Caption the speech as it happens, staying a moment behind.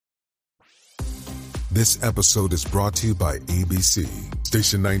This episode is brought to you by ABC.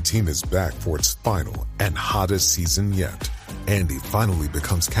 Station 19 is back for its final and hottest season yet. Andy finally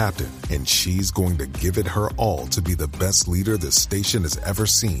becomes captain, and she's going to give it her all to be the best leader the station has ever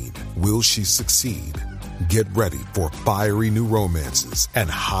seen. Will she succeed? Get ready for fiery new romances and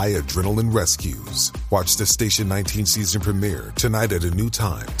high adrenaline rescues. Watch the Station 19 season premiere tonight at a new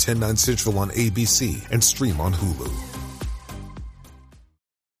time, 10/9 Central on ABC, and stream on Hulu.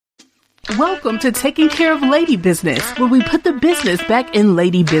 Welcome to Taking Care of Lady Business, where we put the business back in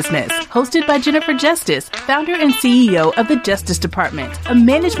lady business. Hosted by Jennifer Justice, founder and CEO of the Justice Department, a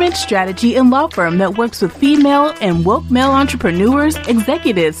management strategy and law firm that works with female and woke male entrepreneurs,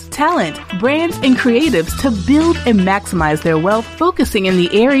 executives, talent, brands, and creatives to build and maximize their wealth, focusing in the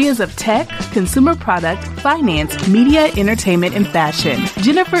areas of tech, consumer product, finance, media, entertainment, and fashion.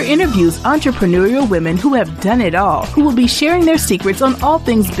 Jennifer interviews entrepreneurial women who have done it all, who will be sharing their secrets on all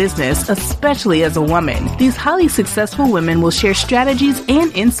things business, especially as a woman. These highly successful women will share strategies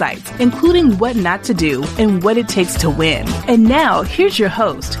and insights, including what not to do and what it takes to win. And now, here's your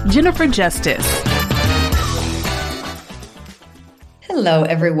host, Jennifer Justice. Hello,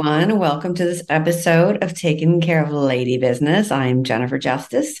 everyone. Welcome to this episode of Taking Care of Lady Business. I'm Jennifer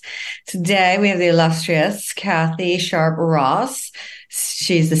Justice. Today, we have the illustrious Kathi Sharp-Ross.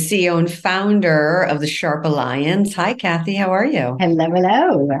 She's the CEO and founder of the Sharp Alliance. Hi, Kathi. How are you?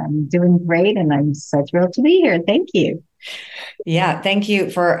 Hello. I'm doing great, and I'm so thrilled to be here. Thank you. Yeah, thank you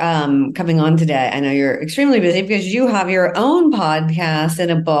for coming on today. I know you're extremely busy because you have your own podcast and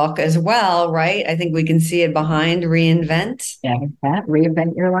a book as well, right? I think we can see it behind Reinvent. Yeah,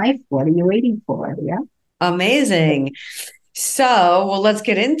 Reinvent Your Life. What are you waiting for? Yeah. Amazing. So, well, let's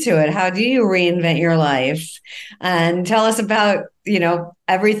get into it. How do you reinvent your life? And tell us about,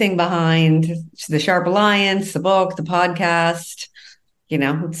 everything behind the Sharp Alliance, the book, the podcast.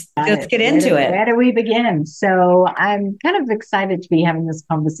 Let's get into it. Where do we begin? So I'm kind of excited to be having this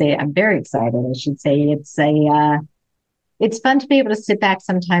conversation. I'm very excited, I should say. It's fun to be able to sit back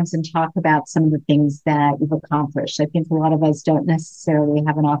sometimes and talk about some of the things that you've accomplished. I think a lot of us don't necessarily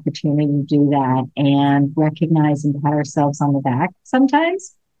have an opportunity to do that and recognize and pat ourselves on the back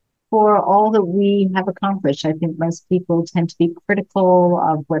sometimes for all that we have accomplished. I think most people tend to be critical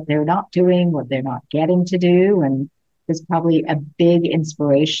of what they're not doing, what they're not getting to do. And there's probably a big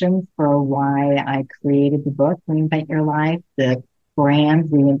inspiration for why I created the book, Reinvent Your Life, the brand,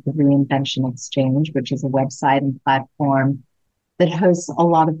 the Reinvention Exchange, which is a website and platform that hosts a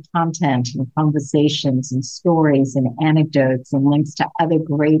lot of content and conversations and stories and anecdotes and links to other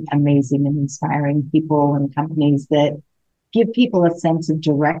great, amazing, and inspiring people and companies that give people a sense of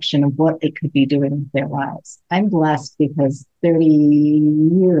direction of what they could be doing with their lives. I'm blessed because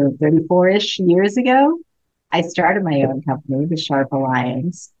 34-ish years ago, I started my own company, the Sharp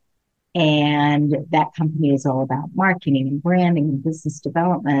Alliance. And that company is all about marketing and branding and business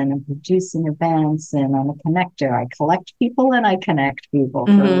development and producing events. And I'm a connector. I collect people and I connect people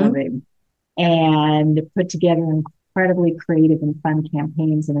for a living, and put together incredibly creative and fun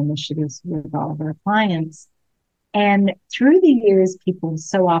campaigns and initiatives with all of our clients. And through the years, people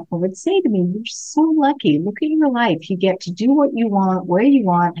so often would say to me, "You're so lucky. Look at your life. You get to do what you want, where you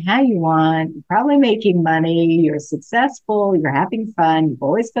want, how you want. You're probably making money. You're successful. You're having fun. You've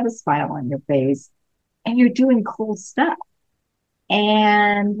always got a smile on your face, and you're doing cool stuff."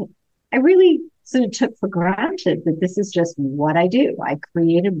 And I really sort of took for granted that this is just what I do. I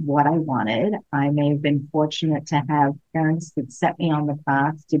created what I wanted. I may have been fortunate to have parents that set me on the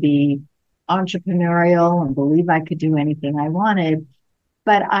path to be entrepreneurial and believe I could do anything I wanted,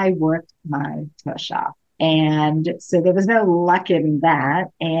 but I worked my tush off. And so there was no luck in that.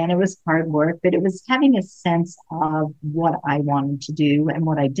 And it was hard work, but it was having a sense of what I wanted to do and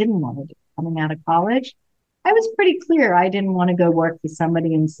what I didn't want to do. Coming out of college, I was pretty clear I didn't want to go work for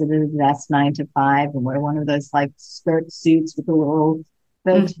somebody and sit at a desk 9 to 5 and wear one of those like skirt suits with a little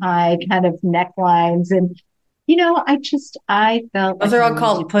bow tie kind of necklines. And I felt those are all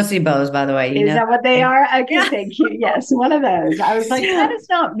called pussy bows, by the way. Is that what they are? Okay, thank you. Yes, one of those. I was like, that is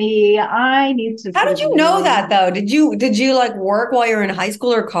not me. I need to. How did you know that though? Did you like work while you were in high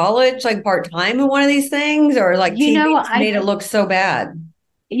school or college, like part time in one of these things, or like TV made it look so bad?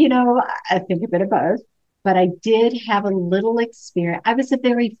 I think a bit of both. But I did have a little experience. I was a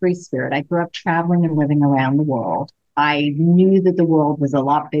very free spirit. I grew up traveling and living around the world. I knew that the world was a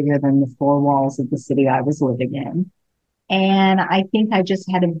lot bigger than the four walls of the city I was living in. And I think I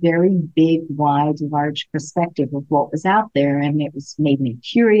just had a very big, wide, large perspective of what was out there. And it made me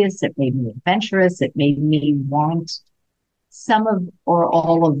curious. It made me adventurous. It made me want some of or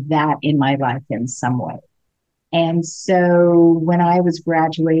all of that in my life in some way. And so when I was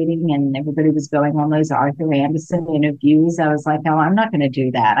graduating and everybody was going on those Arthur Anderson interviews, I was like, oh, I'm not going to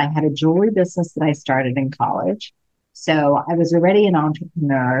do that. I had a jewelry business that I started in college. So I was already an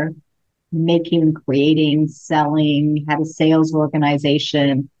entrepreneur, making, creating, selling, had a sales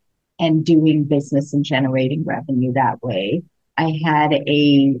organization and doing business and generating revenue that way. I had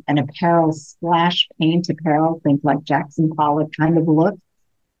an apparel splash paint apparel, think like Jackson Pollock kind of look.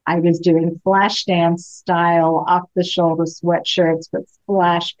 I was doing flash dance style off the shoulder sweatshirts with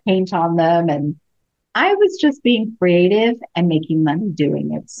splash paint on them. And I was just being creative and making money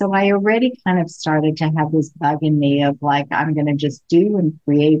doing it. So I already kind of started to have this bug in me of like, I'm going to just do and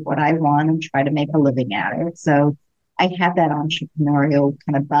create what I want and try to make a living at it. So I had that entrepreneurial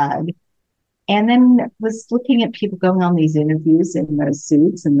kind of bug. And then was looking at people going on these interviews in those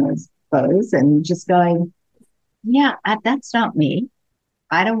suits and those clothes and just going, yeah, that's not me.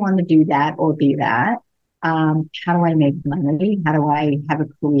 I don't want to do that or be that. How do I make money? How do I have a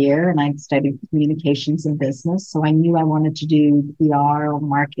career? And I studied communications and business. So I knew I wanted to do PR or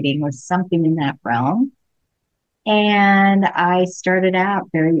marketing or something in that realm. And I started out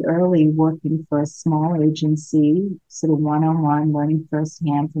very early working for a small agency, sort of one-on-one, learning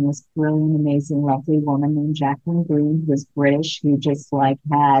firsthand from this brilliant, amazing, lovely woman named Jacqueline Green, who was British, who just like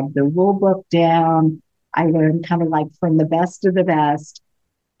had the rule book down. I learned kind of like from the best of the best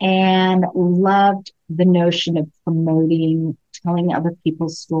and loved the notion of promoting, telling other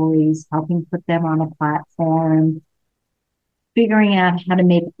people's stories, helping put them on a platform, figuring out how to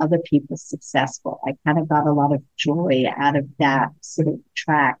make other people successful. I kind of got a lot of joy out of that sort of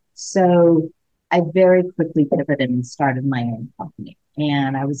track. So I very quickly pivoted and started my own company.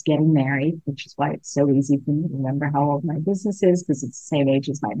 And I was getting married, which is why it's so easy for me to remember how old my business is because it's the same age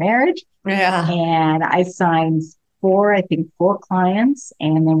as my marriage. Yeah. And I signed four clients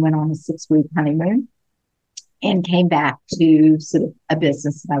and then went on a 6-week honeymoon and came back to sort of a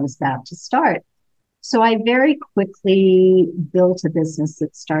business that I was about to start. So I very quickly built a business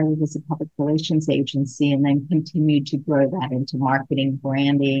that started as a public relations agency and then continued to grow that into marketing,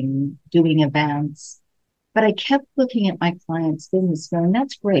 branding, doing events. But I kept looking at my clients' business going,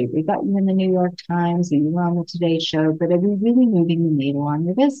 that's great. We got you in the New York Times or you were on the Today Show, but are we really moving the needle on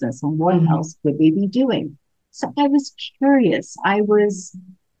your business? And what else could we be doing? So I was curious. I was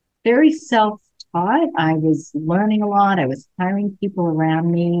very self-taught. I was learning a lot. I was hiring people around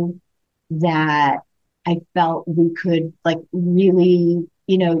me that I felt we could like really,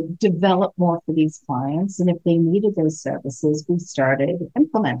 develop more for these clients. And if they needed those services, we started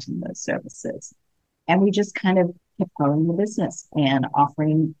implementing those services. And we just kind of kept growing the business and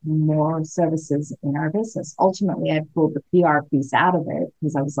offering more services in our business. Ultimately, I pulled the PR piece out of it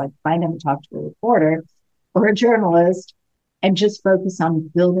because I was like, if I never talk to a reporter or a journalist and just focus on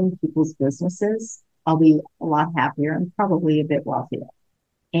building people's businesses, I'll be a lot happier and probably a bit wealthier.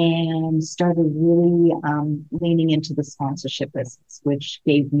 And started really leaning into the sponsorship business, which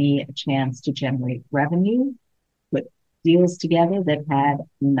gave me a chance to generate revenue, put deals together that had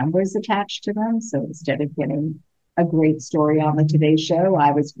numbers attached to them. So instead of getting a great story on the Today Show,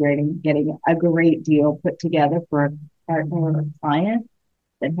 I was getting a great deal put together for a partner or a client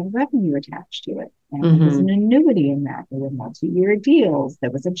that had revenue attached to it. And there was an annuity in that. There were multi-year deals.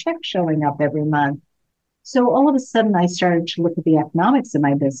 There was a check showing up every month. So all of a sudden, I started to look at the economics of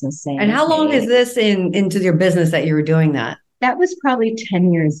my business saying, and how long is this into your business that you were doing that? That was probably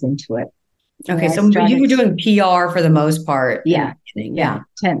 10 years into it. Okay. So you were doing PR for the most part. Yeah.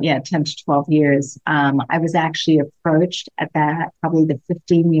 10 to 12 years. I was actually approached at that, probably the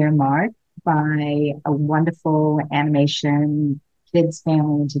 15-year mark by a wonderful animation kids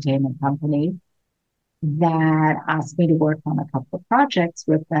family entertainment company that asked me to work on a couple of projects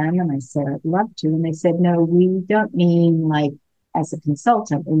with them. And I said, I'd love to. And they said, no, we don't mean like as a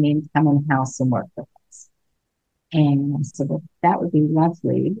consultant, we mean come in-house and work with us. And I said, well, that would be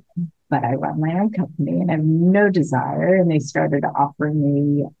lovely, but I run my own company and I have no desire. And they started offering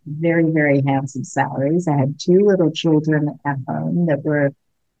me very, very handsome salaries. I had 2 little children at home that were,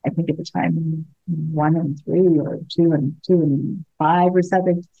 I think at the time, 1 and 3 or 2 and 5 or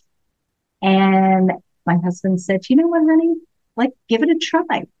something. And my husband said, you know what, honey, like, give it a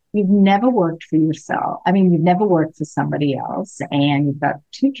try. You've never worked for yourself. I mean, you've never worked for somebody else and you've got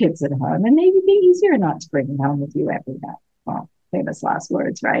 2 kids at home and maybe it'd be easier not to bring them home with you every night. Well, famous last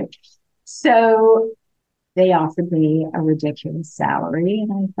words, right? So they offered me a ridiculous salary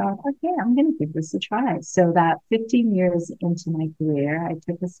and I thought, okay, I'm going to give this a try. So about 15 years into my career, I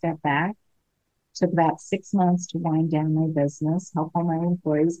took a step back. Took about 6 months to wind down my business, help all my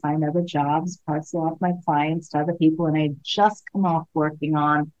employees find other jobs, parcel off my clients to other people. And I had just come off working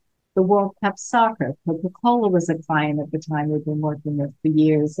on the World Cup soccer. Coca-Cola was a client at the time we've been working with for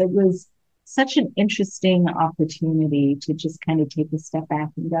years. It was such an interesting opportunity to just kind of take a step back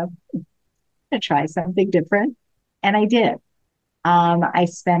and go, to try something different. And I did. I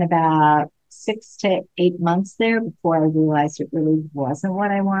spent about 6 to 8 months there before I realized it really wasn't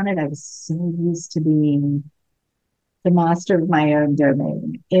what I wanted. I was so used to being the master of my own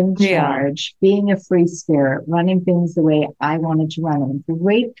domain, in charge, being a free spirit, running things the way I wanted to run them.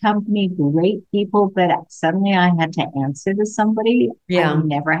 Great company, great people, but suddenly I had to answer to somebody. I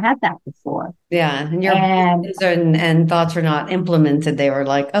never had that before. Yeah. And your and thoughts were not implemented. They were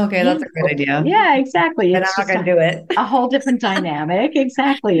like, okay, that's a good idea. Yeah, exactly. And I'm not going to do it. A whole different dynamic.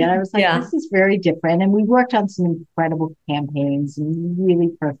 Exactly. And I was like, this is very different. And we worked on some incredible campaigns and really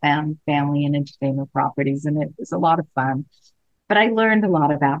profound family and entertainment properties. And it was a lot of fun. But I learned a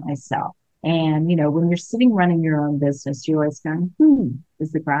lot about myself. And, you know, when you're sitting running your own business, you're always going,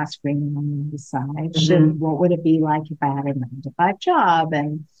 is the grass greener on the other side? What would it be like if I had a 9-to-5 job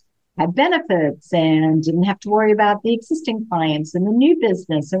and had benefits and didn't have to worry about the existing clients and the new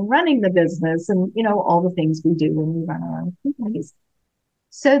business and running the business and, you know, all the things we do when we run our own companies.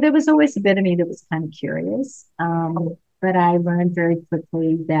 So there was always a bit of me that was kind of curious. But I learned very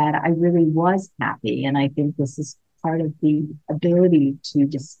quickly that I really was happy. And I think this is part of the ability to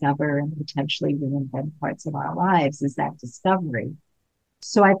discover and potentially reinvent parts of our lives, is that discovery.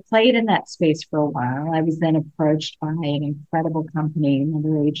 So I played in that space for a while. I was then approached by an incredible company,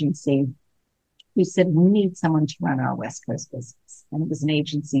 another agency, who said, we need someone to run our West Coast business. And it was an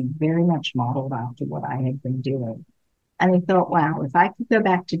agency very much modeled after what I had been doing. And I thought, wow, if I could go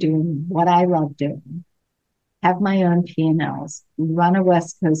back to doing what I love doing, have my own P&Ls, run a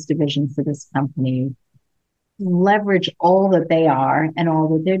West Coast division for this company, leverage all that they are and all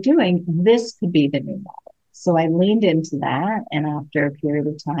that they're doing, this could be the new model. So I leaned into that. And after a period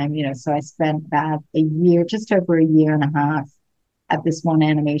of time, you know, so I spent about a year, just over a year and a half at this one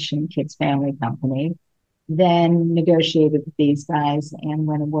animation kids family company, then negotiated with these guys and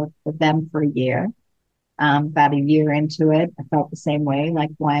went and worked with them for a year. About a year into it, I felt the same way.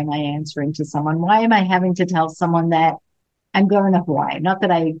 Like, why am I answering to someone? Why am I having to tell someone that I'm going to Hawaii? Not that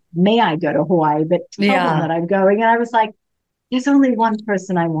I go to Hawaii, but tell them that I'm going. And I was like, there's only one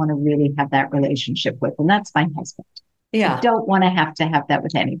person I want to really have that relationship with, and that's my husband. I don't want to have that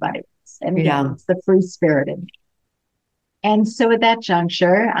with anybody else. And it's the free spirit in me. And so at that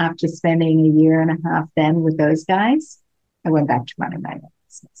juncture, after spending a year and a half then with those guys, I went back to running my own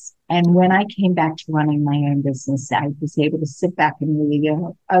business. And when I came back to running my own business, I was able to sit back and really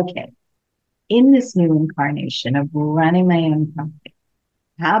go, okay, in this new incarnation of running my own company,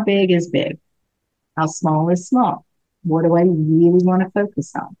 how big is big? How small is small? What do I really want to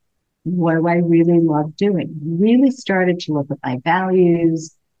focus on? What do I really love doing? Really started to look at my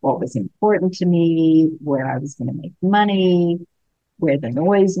values, what was important to me, where I was going to make money, where the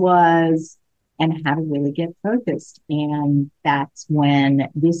noise was, and how to really get focused. And that's when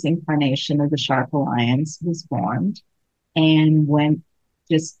this incarnation of the Sharp Alliance was formed, and went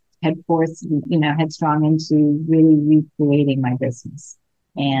just headstrong into really recreating my business.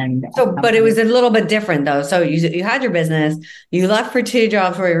 And so, but it was a little bit different though. So you had your business, you left for 2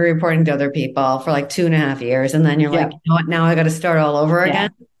 jobs where you were reporting to other people for like 2.5 years. And then you're like, you know what, now I got to start all over again.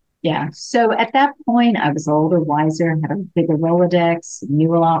 Yeah. So at that point I was older, wiser, had a bigger Rolodex,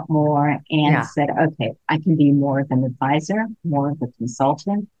 knew a lot more, and said, okay, I can be more of an advisor, more of a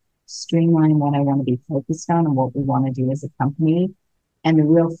consultant, streamline what I want to be focused on and what we want to do as a company. And the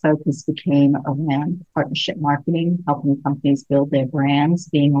real focus became around partnership marketing, helping companies build their brands,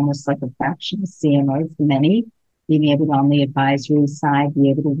 being almost like a fractional CMO for many, being able to, on the advisory side,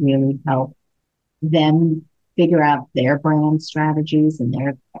 be able to really help them figure out their brand strategies and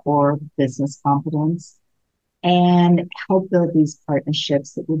their core business competence, and help build these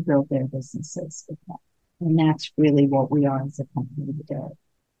partnerships that would build their businesses with them. And that's really what we are as a company today.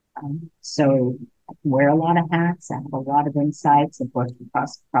 So I wear a lot of hats. I have a lot of insights. I've worked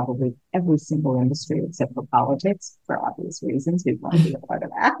across probably every single industry except for politics, for obvious reasons. We want to be a part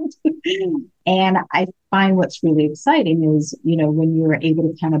of that. And I find what's really exciting is, you know, when you're able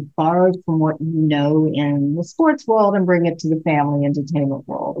to kind of borrow from what you know in the sports world and bring it to the family entertainment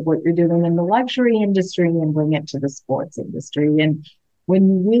world, what you're doing in the luxury industry and bring it to the sports industry. And when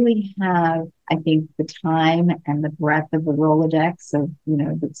you really have, I think, the time and the breadth of the Rolodex of, you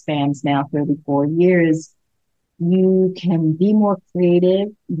know, that spans now 34 years, you can be more creative.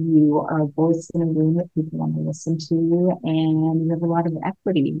 You are a voice in a room that people want to listen to, and you have a lot of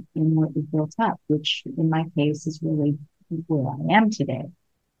equity in what you've built up, which in my case is really where I am today.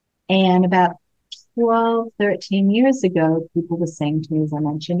 And about 12, 13 years ago, people were saying to me, as I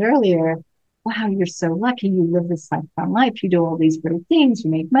mentioned earlier, wow, you're so lucky. You live this lifetime life. You do all these great things. You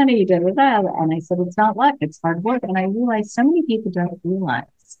make money, da, da, da. And I said, it's not luck. It's hard work. And I realized so many people don't realize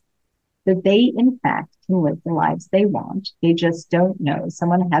that they, in fact, can live the lives they want. They just don't know.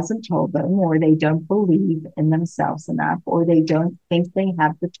 Someone hasn't told them, or they don't believe in themselves enough, or they don't think they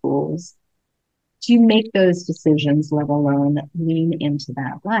have the tools to make those decisions, let alone lean into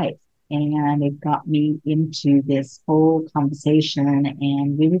that life. And it got me into this whole conversation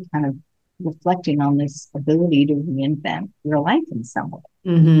and really kind of reflecting on this ability to reinvent your life in some way.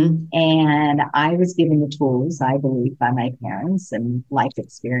 Mm-hmm. And I was given the tools, I believe, by my parents and life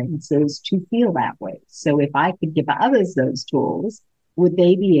experiences to feel that way. So if I could give others those tools, would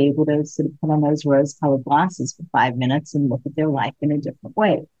they be able to sort of put on those rose-colored glasses for 5 minutes and look at their life in a different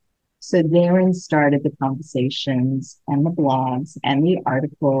way? So therein started the conversations and the blogs and the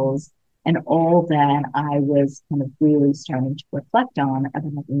articles and all that I was kind of really starting to reflect on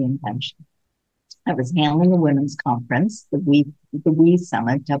about reinvention. I was handling a women's conference, the WE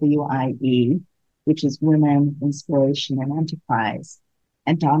Summit, WIE, which is Women, Inspiration, and Enterprise.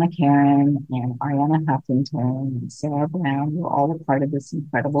 And Donna Karen and Ariana Huffington and Sarah Brown were all a part of this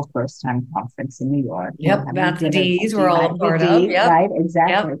incredible first-time conference in New York. Yep, that's the D's we're all part of. Yep. Right,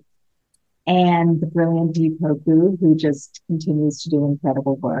 exactly. Yep. And the brilliant Dee Poku, who just continues to do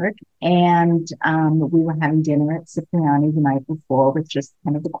incredible work. And we were having dinner at Cipriani the night before with just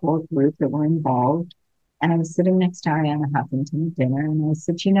kind of the core group that were involved. And I was sitting next to Ariana Huffington at dinner, and I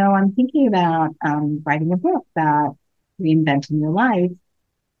said, I'm thinking about writing a book about reinventing your life.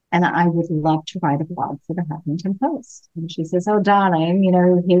 And I would love to write a blog for the Huffington Post. And she says, oh, darling,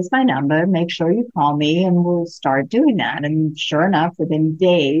 here's my number. Make sure you call me and we'll start doing that. And sure enough, within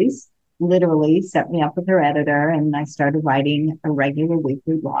days, literally set me up with her editor. And I started writing a regular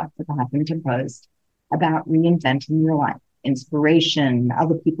weekly blog for the Huffington Post about reinventing your life, inspiration,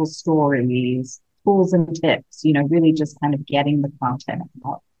 other people's stories, tools and tips, really just kind of getting the content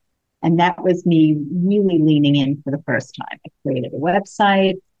out. And that was me really leaning in for the first time. I created a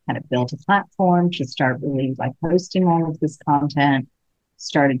website, kind of built a platform to start really posting all of this content,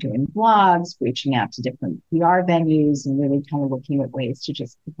 started doing blogs, reaching out to different PR venues and really kind of looking at ways to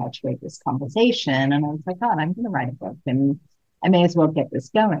just perpetuate this conversation. And I was like, God, I'm going to write a book and I may as well get this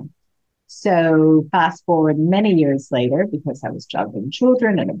going. So fast forward many years later, because I was juggling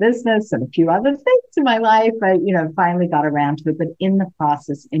children and a business and a few other things in my life, I, finally got around to it. But in the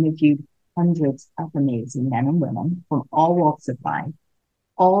process, interviewed hundreds of amazing men and women from all walks of life,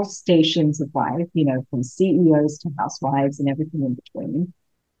 all stations of life, from CEOs to housewives and everything in between,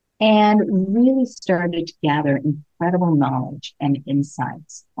 and really started to gather incredible knowledge and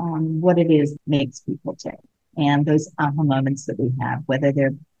insights on what it is that makes people tick and those aha moments that we have, whether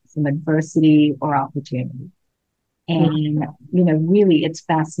they're from adversity or opportunity. And, really it's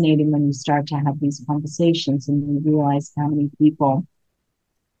fascinating when you start to have these conversations and you realize how many people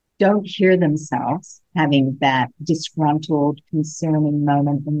don't hear themselves having that disgruntled, concerning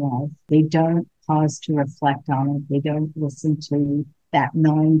moment in life. They don't pause to reflect on it. They don't listen to that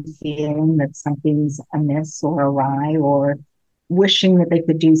gnawing feeling that something's amiss or awry, or wishing that they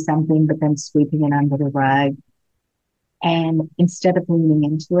could do something, but then sweeping it under the rug. And instead of leaning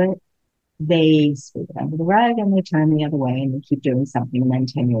into it, they sweep it under the rug and they turn the other way and they keep doing something. And then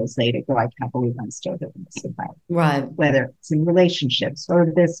 10 years later, go, I can't believe I'm still doing this. Right. Whether it's in relationships or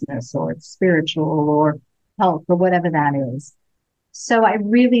business or it's spiritual or health or whatever that is. So I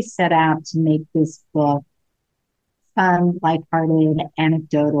really set out to make this book fun, lighthearted,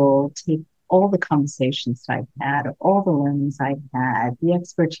 anecdotal, take all the conversations I've had, all the learnings I've had, the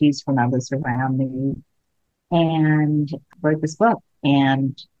expertise from others around me, and wrote this book.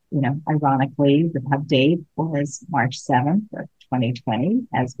 And ironically, the pub date was March 7th of 2020,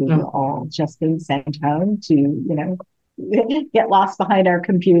 as we were all just being sent home to, get lost behind our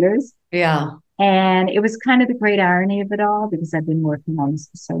computers. Yeah. And it was kind of the great irony of it all, because I've been working on this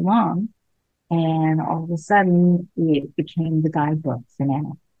for so long. And all of a sudden, it became the guidebook for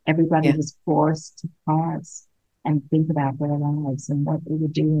now. Everybody was forced to pause and think about their lives and what they were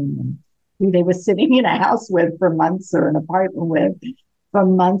doing and who they were sitting in a house with for months or an apartment with for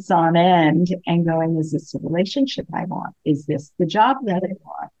months on end, and going, is this the relationship I want? Is this the job that I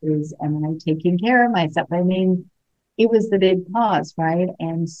want? Am I taking care of myself? I mean, it was the big pause, right?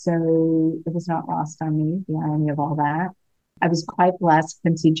 And so it was not lost on me, the irony of all that. I was quite blessed.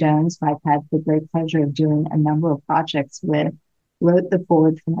 Quincy Jones, who I've had the great pleasure of doing a number of projects with, wrote the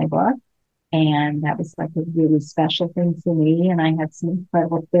foreword for my book. And that was like a really special thing for me. And I had some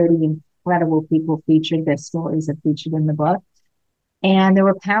 30 incredible people featured. Their stories are featured in the book. And there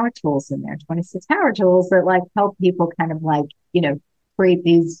were power tools in there, 26 power tools that like help people kind of like, create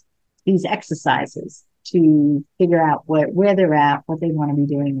these exercises to figure out where they're at, what they want to be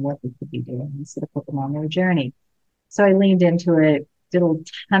doing, what they could be doing, and sort of put them on their journey. So I leaned into it, did a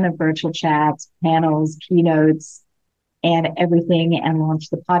ton of virtual chats, panels, keynotes, and everything, and launched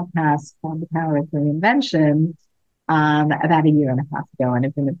the podcast called The Power of Reinvention about a year and a half ago, and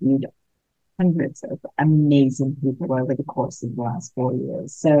have interviewed hundreds of amazing people over the course of the last 4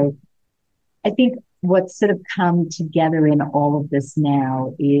 years. So I think what's sort of come together in all of this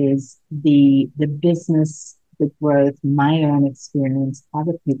now is the business, the growth, my own experience,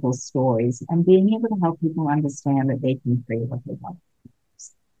 other people's stories, and being able to help people understand that they can create what they want.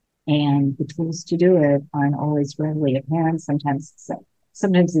 And the tools to do it aren't always readily apparent. Sometimes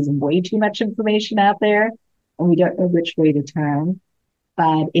there's way too much information out there, and we don't know which way to turn.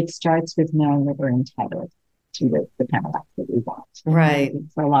 But it starts with knowing that we're entitled to the kind of life that we want. Right.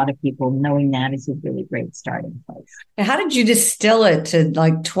 For a lot of people, knowing that is a really great starting place. And how did you distill it to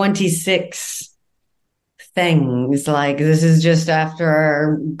like 26 things? Like, this is just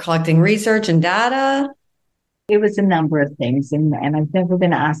after collecting research and data? It was a number of things, and I've never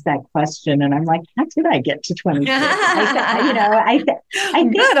been asked that question, and I'm like, how did I get to 26? I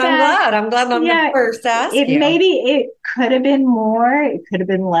think good. I'm glad I'm the first to ask you. Maybe it could have been more, it could have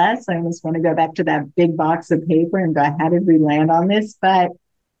been less. I almost want to go back to that big box of paper and go, how did we land on this? But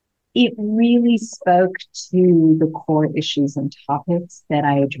it really spoke to the core issues and topics that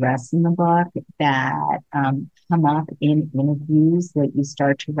I address in the book that come up in interviews that you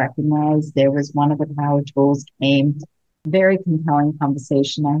start to recognize. There was one of the power tools came, very compelling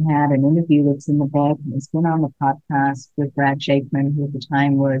conversation I had, an interview that's in the book, and it's been on the podcast with Brad Jakeman, who at the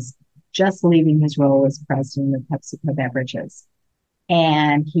time was just leaving his role as president of PepsiCo Beverages.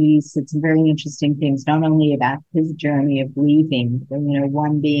 And he said some very interesting things, not only about his journey of leaving, but,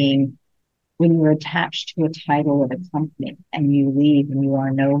 one being when you're attached to a title of a company and you leave and you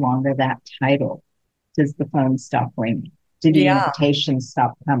are no longer that title, does the phone stop ringing? Do the invitations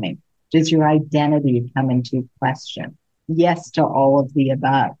stop coming? Does your identity come into question? Yes to all of the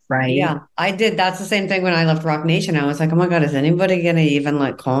above, right? Yeah, I did. That's the same thing when I left Rock Nation. I was like, oh my God, is anybody going to even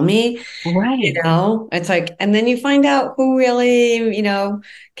like call me? Right. It's like, and then you find out who really,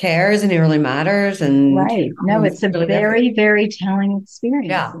 cares and who really matters. And right. No, it's a very, very telling experience.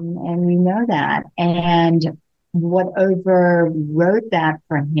 Yeah. And we know that. And what overrode that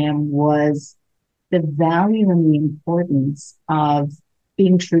for him was the value and the importance of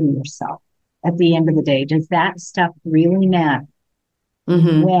being true to yourself. At the end of the day, does that stuff really matter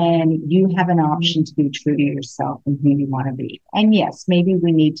when you have an option to be true to yourself and who you want to be? And yes, maybe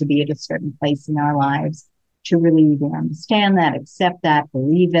we need to be at a certain place in our lives to really either understand that, accept that,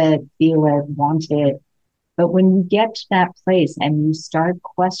 believe it, feel it, want it. But when you get to that place and you start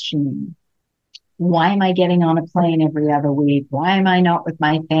questioning, why am I getting on a plane every other week? Why am I not with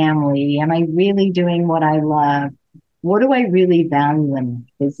my family? Am I really doing what I love? What do I really value in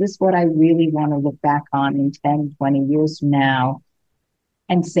life? Is this what I really want to look back on in 10, 20 years from now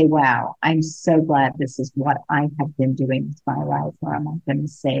and say, wow, I'm so glad this is what I have been doing with my life? Or I'm not going to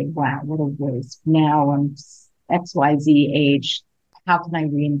say, wow, what a waste. Now I'm XYZ age. How can I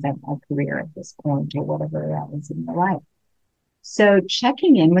reinvent my career at this point or whatever that is in my life? So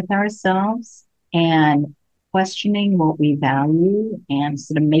checking in with ourselves and questioning what we value and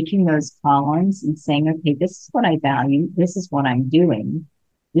sort of making those columns and saying, okay, this is what I value. This is what I'm doing.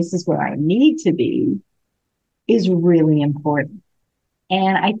 This is where I need to be is really important.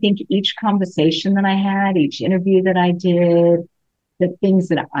 And I think each conversation that I had, each interview that I did, the things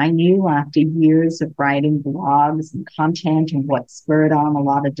that I knew after years of writing blogs and content and what spurred on a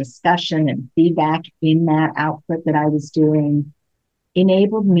lot of discussion and feedback in that output that I was doing,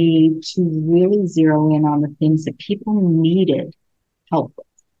 enabled me to really zero in on the things that people needed help with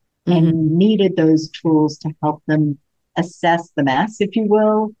and needed those tools to help them assess the mess, if you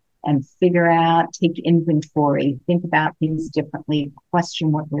will, and figure out, take inventory, think about things differently,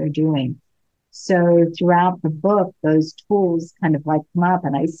 question what we're doing. So throughout the book, those tools kind of like come up,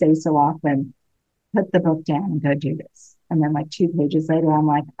 and I say so often, put the book down and go do this. And then like 2 pages later, I'm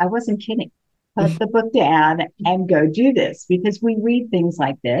like, I wasn't kidding. Put the book down and go do this, because we read things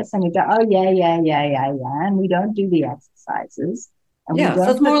like this and we go, oh, yeah. And we don't do the exercises. And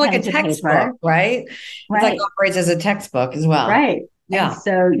so it's more like a textbook, right? Right. It's like operates as a textbook as well. Right. Yeah. And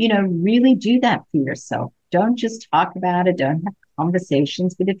so, really do that for yourself. Don't just talk about it. Don't have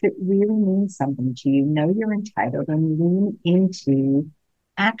conversations. But if it really means something to you, know you're entitled and lean into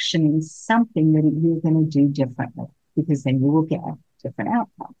actioning something that you're going to do differently, because then you will get different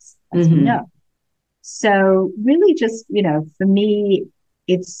outcomes, as we know. So really just, for me,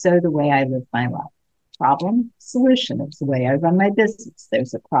 it's so the way I live my life. Problem, solution. It's the way I run my business.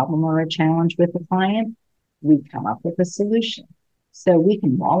 There's a problem or a challenge with a client. We come up with a solution. So we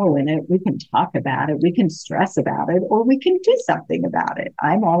can wallow in it. We can talk about it. We can stress about it, or we can do something about it.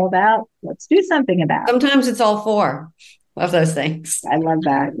 I'm all about, let's do something about it. Sometimes it's all four of those things. I love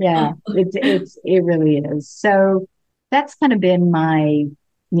that. Yeah, it really is. So that's kind of been my,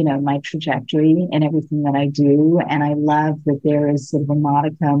 my trajectory and everything that I do. And I love that there is sort of a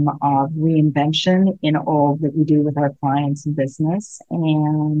modicum of reinvention in all that we do with our clients and business,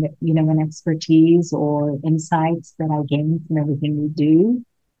 and, an expertise or insights that I gain from everything we do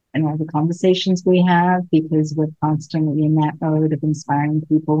and all the conversations we have, because we're constantly in that mode of inspiring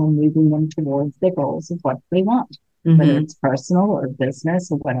people and moving them towards their goals of what they want, whether it's personal or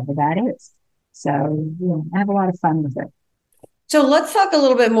business or whatever that is. So, I have a lot of fun with it. So let's talk a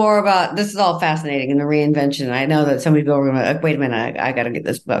little bit more about, this is all fascinating in the reinvention. I know that some people are going to, wait a minute, I got to get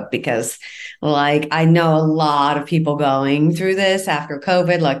this book, because I know a lot of people going through this after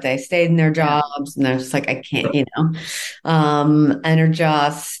COVID, they stayed in their jobs and they're just like, I can't, and are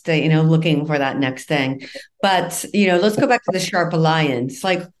just, looking for that next thing. But, let's go back to the Sharp Alliance.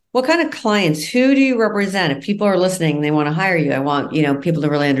 What kind of clients, who do you represent? If people are listening, they want to hire you. I want, people to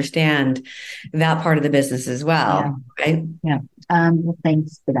really understand that part of the business as well. Yeah. Right? Yeah. Well,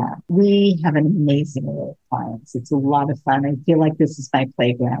 thanks for that. We have an amazing array of clients. It's a lot of fun. I feel like this is my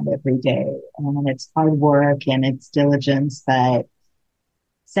playground every day, and it's hard work and it's diligence, but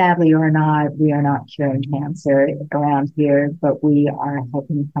sadly or not, we are not curing cancer around here, but we are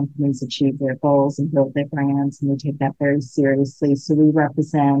helping companies achieve their goals and build their brands, and we take that very seriously. So we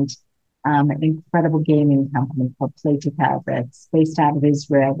represent an incredible gaming company called Play to It's based out of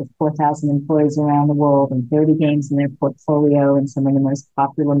Israel with 4,000 employees around the world and 30 games in their portfolio and some of the most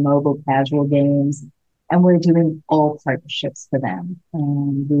popular mobile casual games. And we're doing all partnerships for them.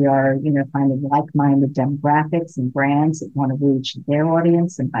 And we are, finding like-minded demographics and brands that want to reach their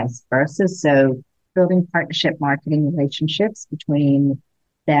audience and vice versa. So building partnership marketing relationships between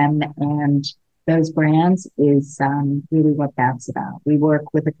them and those brands is really what that's about. We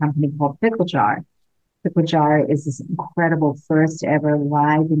work with a company called Pickle Jar. Pickle Jar is this incredible first ever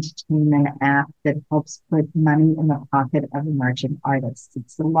live entertainment app that helps put money in the pocket of emerging artists.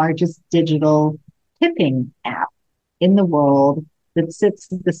 It's the largest digital tipping app in the world that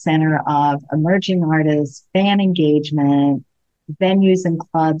sits at the center of emerging artists, fan engagement, venues and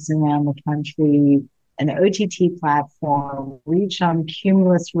clubs around the country, an OTT platform, reach on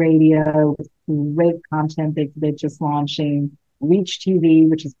Cumulus Radio with great content that they're just launching, Reach TV,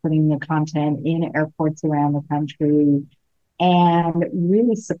 which is putting the content in airports around the country, and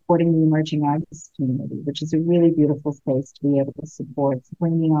really supporting the emerging artist community, which is a really beautiful space to be able to support,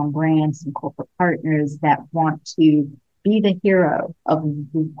 bringing on brands and corporate partners that want to be the hero of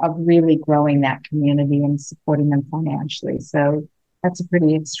really growing that community and supporting them financially. So that's a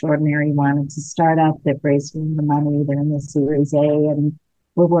pretty extraordinary one. It's a startup that raised the money. They're in the Series A, and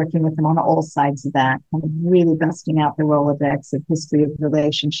we're working with them on all sides of that, kind of really busting out the Rolodex of history of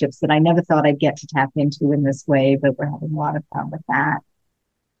relationships that I never thought I'd get to tap into in this way, but we're having a lot of fun with that.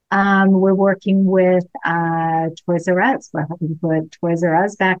 We're working with Toys R Us. We're helping to put Toys R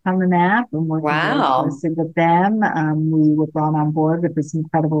Us back on the map and working very closely with them. We were brought on board with this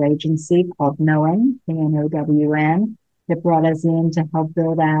incredible agency called Known, Known, that brought us in to help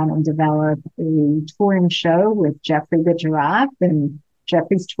build out and develop a touring show with Jeffrey the Giraffe and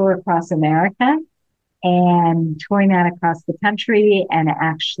Jeffrey's tour across America, and touring that across the country and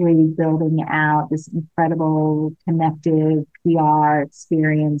actually building out this incredible connective PR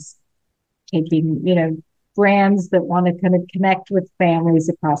experience, taking, brands that want to kind of connect with families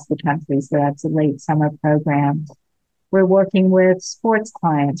across the country. So that's a late summer program. We're working with sports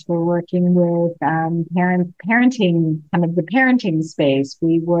clients. We're working with parenting, kind of the parenting space.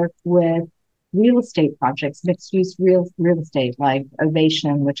 We work with real estate projects, mixed use real estate, like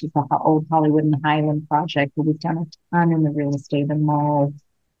Ovation, which is the old Hollywood and Highland project, where we've done a ton in the real estate and mall,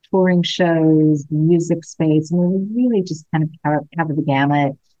 touring shows, music space, and we really just kind of cover the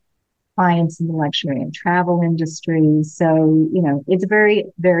gamut. Clients in the luxury and travel industry. So, it's very,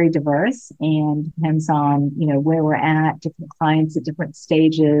 very diverse and depends on, where we're at, different clients at different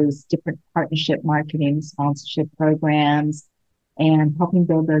stages, different partnership marketing, sponsorship programs, and helping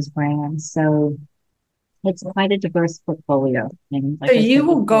build those brands. So it's quite a diverse portfolio. And so you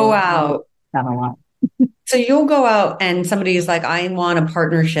will go out. Done a lot. So you'll go out and somebody's like, I want a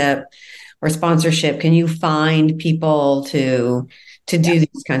partnership or sponsorship. Can you find people to do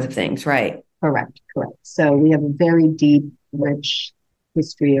these kinds of things, right? Correct. So we have a very deep, rich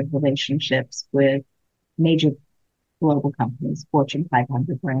history of relationships with major global companies, Fortune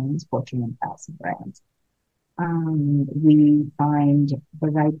 500 brands, Fortune 1000 brands. We find the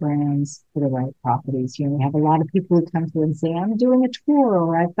right brands for the right properties. We have a lot of people who come to us and say, I'm doing a tour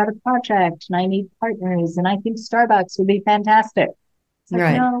or I've got a project and I need partners and I think Starbucks would be fantastic. It's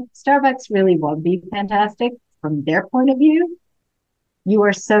like, no, Starbucks really won't be fantastic from their point of view. You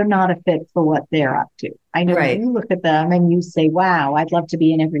are so not a fit for what they're up to. I know you look at them and you say, wow, I'd love to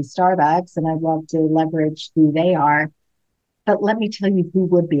be in every Starbucks and I'd love to leverage who they are. But let me tell you who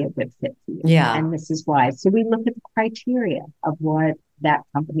would be a good fit for you. Yeah. And this is why. So we look at the criteria of what that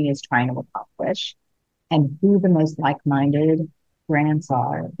company is trying to accomplish and who the most like-minded brands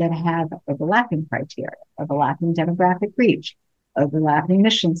are that have overlapping criteria, overlapping demographic reach, overlapping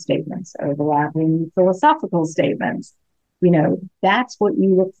mission statements, overlapping philosophical statements. That's what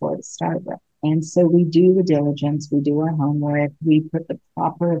you look for to start with. And so we do the diligence, we do our homework, we put the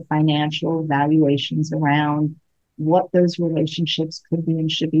proper financial valuations around what those relationships could be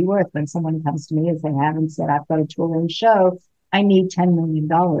and should be worth. When someone comes to me, as they have, and said, I've got a touring show, I need $10 million,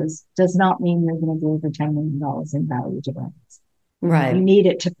 does not mean you're going to deliver $10 million in value to brands. Right. You need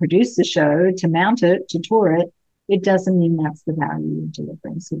it to produce the show, to mount it, to tour it. It doesn't mean that's the value you're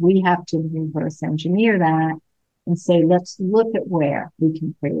delivering. So we have to reverse engineer that and say, let's look at where we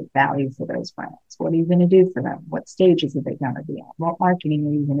can create value for those brands. What are you going to do for them? What stages are they going to be on? What marketing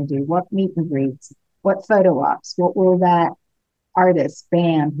are you going to do? What meet and greets? What photo ops? What will that artist,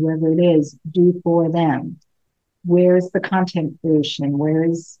 band, whoever it is, do for them? Where's the content creation?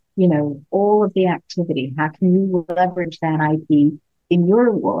 Where's, all of the activity? How can you leverage that IP in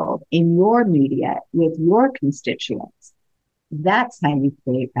your world, in your media, with your constituents? That's how you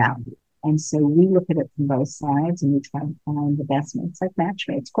create value. And so we look at it from both sides and we try to find the best. It's like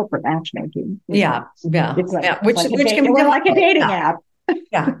matchmaking. It's corporate matchmaking. Yeah. It's like, Which can be like a dating app.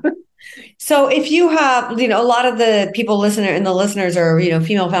 Yeah. So if you have, a lot of the people listeners are,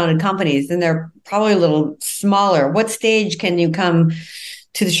 female founded companies, and they're probably a little smaller. What stage can you come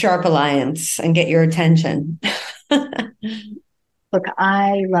to the Sharp Alliance and get your attention? Look,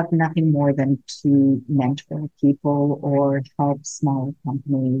 I love nothing more than to mentor people or help smaller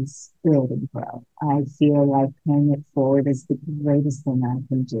companies build and grow. I feel like paying it forward is the greatest thing I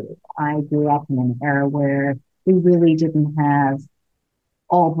can do. I grew up in an era where we really didn't have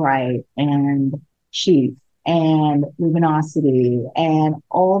Albright and Chief and Luminosity and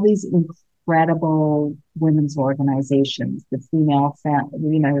all these incredible women's organizations, the female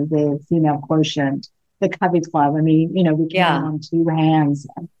quotient, the Covey Club. I mean, we came on two hands.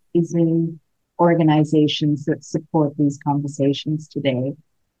 These organizations that support these conversations today.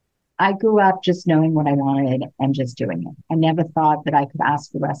 I grew up just knowing what I wanted and just doing it. I never thought that I could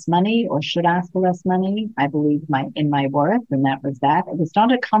ask for less money or should ask for less money. I believed in my worth, and that was that. It was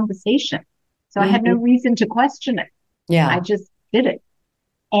not a conversation. So I had no reason to question it. Yeah. I just did it.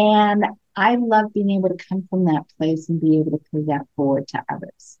 And I love being able to come from that place and be able to pay that forward to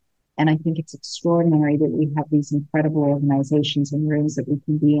others. And I think it's extraordinary that we have these incredible organizations and rooms that we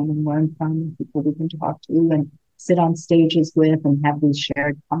can be in and learn from, people we can talk to and sit on stages with and have these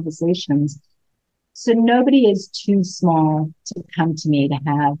shared conversations. So nobody is too small to come to me to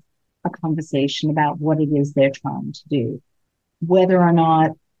have a conversation about what it is they're trying to do. Whether or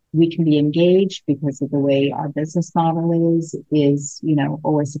not we can be engaged because of the way our business model is,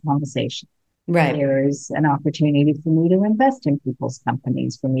 always a conversation. Right. There's an opportunity for me to invest in people's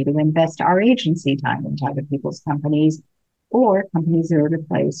companies, for me to invest our agency time into other people's companies, or companies are at a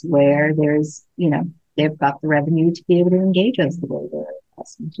place where there's, they've got the revenue to be able to engage us the way they're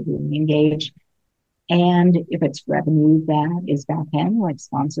accustomed to being engaged. And if it's revenue that is back end, like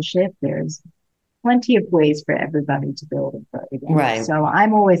sponsorship, there's plenty of ways for everybody to build and grow together. Right. So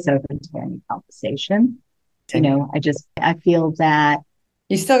I'm always open to any conversation. I feel that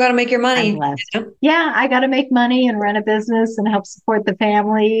you still got to make your money. Yeah, I got to make money and run a business and help support the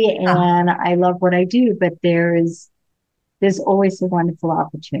family. And I love what I do, but there's always a wonderful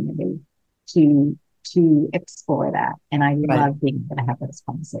opportunity to explore that. And I love being able to have those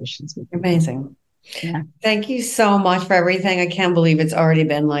conversations with you. Amazing. Yeah. Thank you so much for everything. I can't believe it's already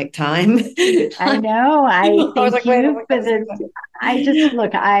been like time. I know. I love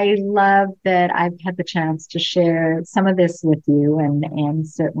that I've had the chance to share some of this with you and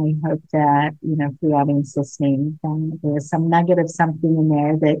certainly hope that, for the audience listening, there's some nugget of something in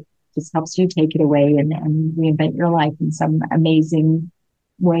there that just helps you take it away and reinvent your life in some amazing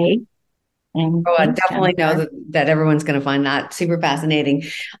way. And I definitely know that everyone's going to find that super fascinating.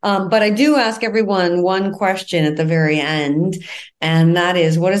 But I do ask everyone one question at the very end, and that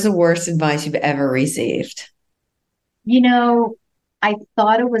is, what is the worst advice you've ever received? I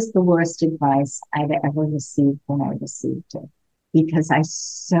thought it was the worst advice I'd ever received when I received it because I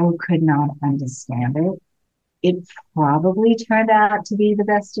so could not understand it. It probably turned out to be the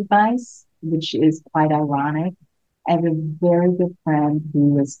best advice, which is quite ironic. I have a very good friend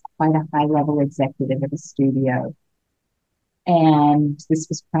who was quite a high level executive at a studio. And this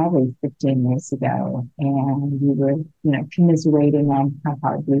was probably 15 years ago. And we were, commiserating on how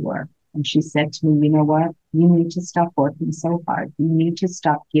hard we were. And she said to me, you know what? You need to stop working so hard. You need to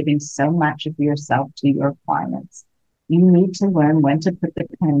stop giving so much of yourself to your clients. You need to learn when to put the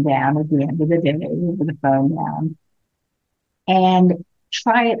pen down at the end of the day, or the phone down, and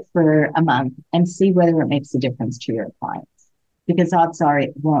try it for a month and see whether it makes a difference to your clients. Because odds are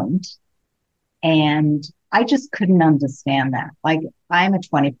it won't. And I just couldn't understand that. Like, I'm a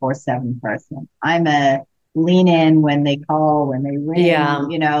 24/7 person. I'm a lean in when they call, when they ring,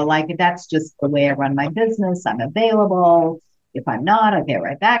 like that's just the way I run my business. I'm available. If I'm not, I'll get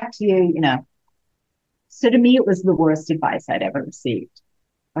right back to you. So to me, it was the worst advice I'd ever received.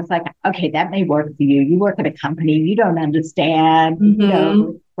 I was like, okay, that may work for you. You work at a company, you don't understand,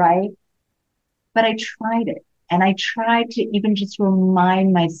 right? But I tried it. And I tried to even just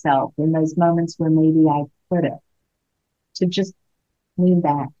remind myself in those moments where maybe I couldn't, to just lean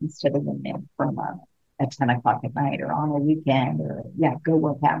back instead of lean in for a moment at 10 o'clock at night or on a weekend, or go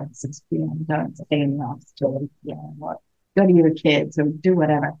work out at 6 p.m. Don't stay in the office till 8 p.m. or go to your kids or do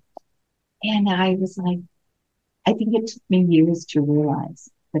whatever. And I was like, I think it took me years to realize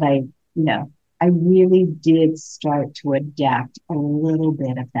that I really did start to adapt a little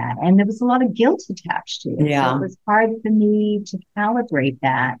bit of that. And there was a lot of guilt attached to it. Yeah. So it was hard for me to calibrate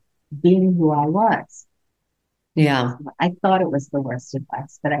that being who I was. Yeah. So I thought it was the worst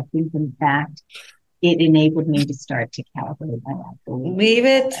advice, but I think in fact, it enabled me to start to calibrate my life. Leave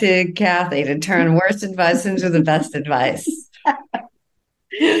it to Kathi to turn worst advice into the best advice.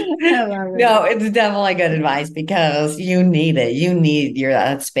 No, it's definitely good advice because you need it. You need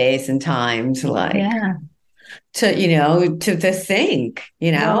that space and time to to think,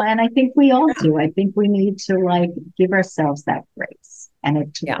 Well, and I think we all do. I think we need to give ourselves that grace. And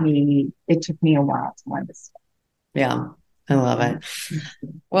it took me a while to understand. Yeah. I love it.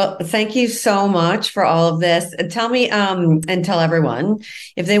 Well, thank you so much for all of this. Tell me, and tell everyone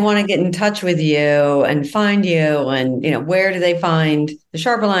if they want to get in touch with you and find you, and where do they find the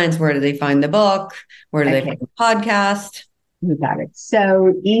Sharp Alliance? Where do they find the book? Where do they find the podcast? You got it.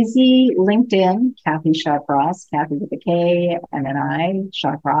 So easy. LinkedIn, Kathi Sharp Ross, Kathi with a K and an I,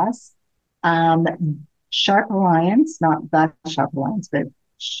 Sharp Ross. Sharp Alliance, not the Sharp Alliance, but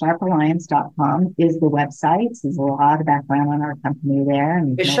sharpalliance.com is the website. There's a lot of background on our company there.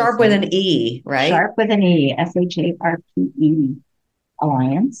 And Sharp with an E, right? Sharp with an E, SHARPE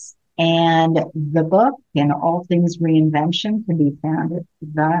Alliance. And the book and all things reinvention can be found at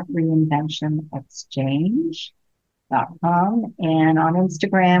thereinventionexchange.com and on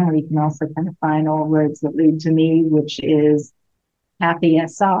Instagram, where you can also kind of find all roads that lead to me, which is Kathi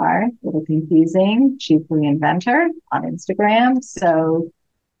SR, a little confusing, Chief Reinventor on Instagram. So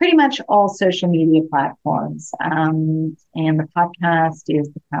pretty much all social media platforms. And the podcast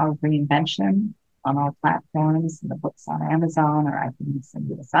is The Power of Reinvention on all platforms. And the book's on Amazon, or I can send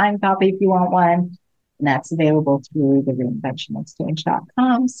you a signed copy if you want one. And that's available through the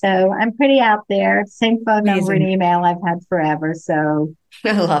reinventionexchange.com. So I'm pretty out there. Same phone number and email I've had forever. So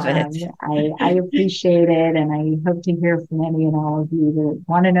I love it. I appreciate it. And I hope to hear from any and all of you that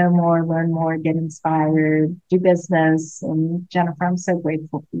want to know more, learn more, get inspired, do business. And Jennifer, I'm so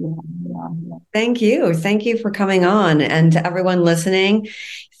grateful for you having me on here. Thank you. Thank you for coming on. And to everyone listening,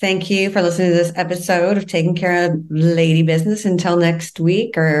 thank you for listening to this episode of Taking Care of Lady Business. Until next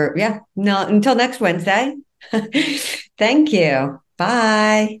week, until next Wednesday. Thank you.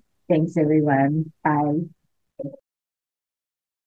 Bye. Thanks, everyone. Bye.